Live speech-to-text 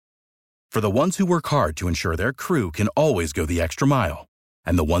For the ones who work hard to ensure their crew can always go the extra mile,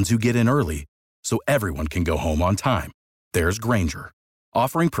 and the ones who get in early so everyone can go home on time, there's Grainger,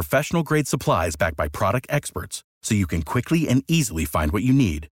 offering professional-grade supplies backed by product experts so you can quickly and easily find what you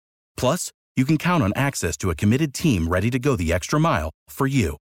need. Plus, you can count on access to a committed team ready to go the extra mile for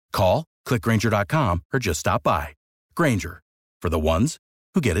you. Call, click Grainger.com, or just stop by. Grainger, for the ones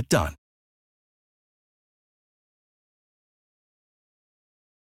who get it done.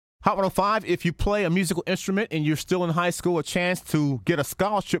 Hot 105, if you play a musical instrument and you're still in high school, a chance to get a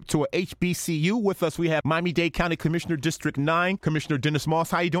scholarship to a HBCU. With us, we have Miami-Dade County Commissioner, District 9, Commissioner Dennis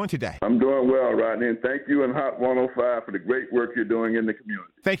Moss. How are you doing today? I'm doing well, Rodney, and thank you and Hot 105 for the great work you're doing in the community.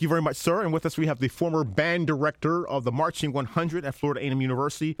 Thank you very much, sir. And with us, we have the former band director of the Marching 100 at Florida A&M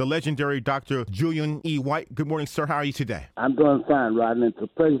University, the legendary Dr. Julian E. White. Good morning, sir. How are you today? I'm doing fine, Rodney. It's a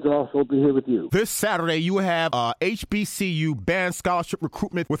pleasure to also be here with you. This Saturday, you have HBCU band scholarship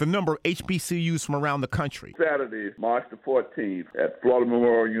recruitment with a number of HBCUs from around the country. Saturday, March the 14th at Florida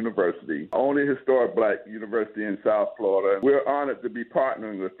Memorial University, only historic black university in South Florida. We're honored to be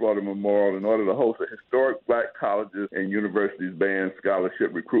partnering with Florida Memorial in order to host a historic black colleges and universities band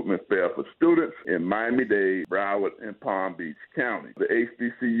scholarship recruitment fair for students in Miami-Dade, Broward, and Palm Beach County. The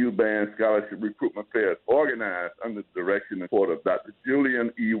HBCU band scholarship recruitment fair is organized under the direction and support of Dr.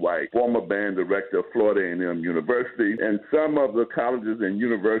 Julian E. White, former band director of Florida A&M University, and some of the colleges and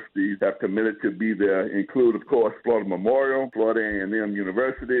universities have committed to be there include, of course, Florida Memorial, Florida A&M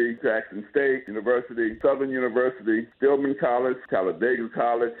University, Jackson State University, Southern University, Stillman College, Talladega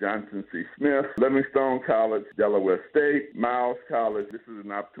College, Johnson C. Smith, Livingstone College, Delaware State, Miles College. This is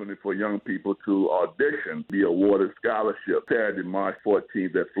an opportunity for young people to audition, be awarded scholarship Saturday, March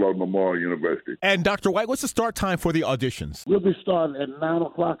 14th at Florida Memorial University. And Dr. White, what's the start time for the auditions? We'll be starting at 9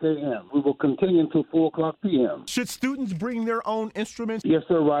 o'clock a.m. We will continue until 4 o'clock p.m. Should students bring their own instruments? Yes,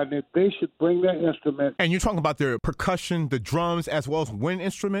 sir, Rodney. They should bring their instruments. And you're talking about their percussion, the drums, as well as wind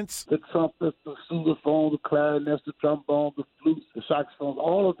instruments? The trumpet, the sousaphone, the clarinets, the trombone, the flutes, the saxophones,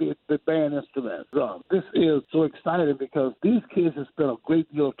 all of the band instruments. This is so exciting because these kids have spent a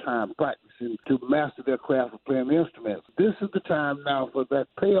great deal of time practicing to master their craft of playing the instruments. This is the time now for that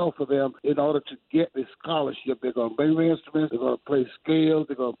payoff for them in order to get the scholarship. They're going to bring the instruments, they're going to play scales,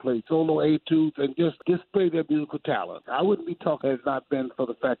 they're going to play solo etudes, and just display their musical talent. I wouldn't be talking had it not been for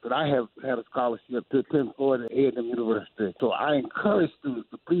the fact that I have had a scholarship to attend Florida A&M University. So I encourage students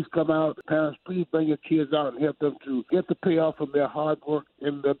to please come out. Parents, please bring your kids out and help them to get the payoff from their hard work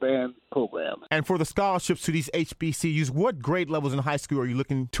in their band programs. And for the scholarships to these HBCUs, what grade levels in high school are you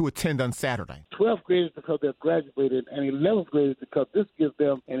looking to attend on Saturday? 12th graders because they're graduated, and 11th graders because this gives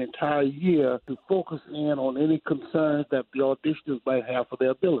them an entire year to focus in on any concerns that the auditioners might have for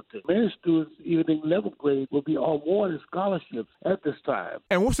their ability. Many students, even in 11th grade, will be awarded scholarships at this time.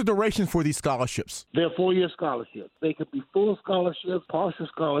 And what's the duration for these scholarships? They're 4-year scholarships. They could be full scholarships, partial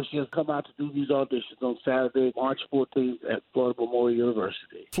scholarships. Come out to do these auditions on Saturday, March 14th at Florida Memorial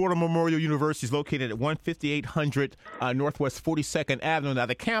University. Florida Memorial University is located at 15800 Northwest 42nd Avenue. Now,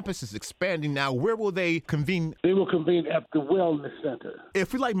 the campus is expanding now. Where will they convene? They will convene at the Wellness Center.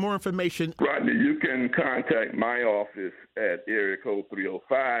 If we'd like more information, Rodney, you can contact my office at area code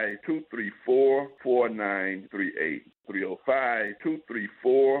 305-234-4938.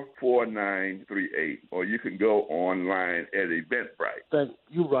 305-234-4938, or you can go online at Eventbrite. Thank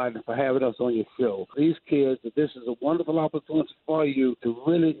you, Rodney, for having us on your show. These kids, this is a wonderful opportunity for you to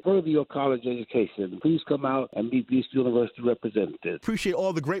really further your college education. Please come out and meet these university representatives. Appreciate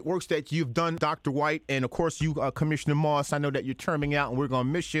all the great works that you've done, Dr. White, and of course you, Commissioner Moss. I know that you're terming out and we're going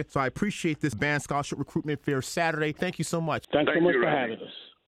to miss you, so I appreciate this band scholarship recruitment fair Saturday. Thank you so much. Thanks so much for Rodney. having us.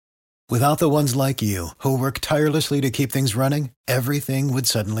 Without the ones like you, who work tirelessly to keep things running, everything would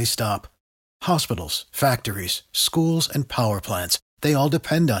suddenly stop. Hospitals, factories, schools, and power plants, they all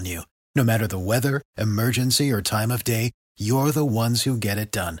depend on you. No matter the weather, emergency, or time of day, you're the ones who get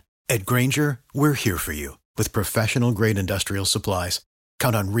it done. At Grainger, we're here for you with professional-grade industrial supplies.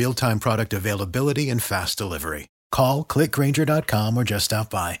 Count on real-time product availability and fast delivery. Call, click Grainger.com, or just stop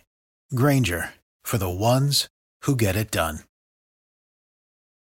by. Grainger, for the ones who get it done.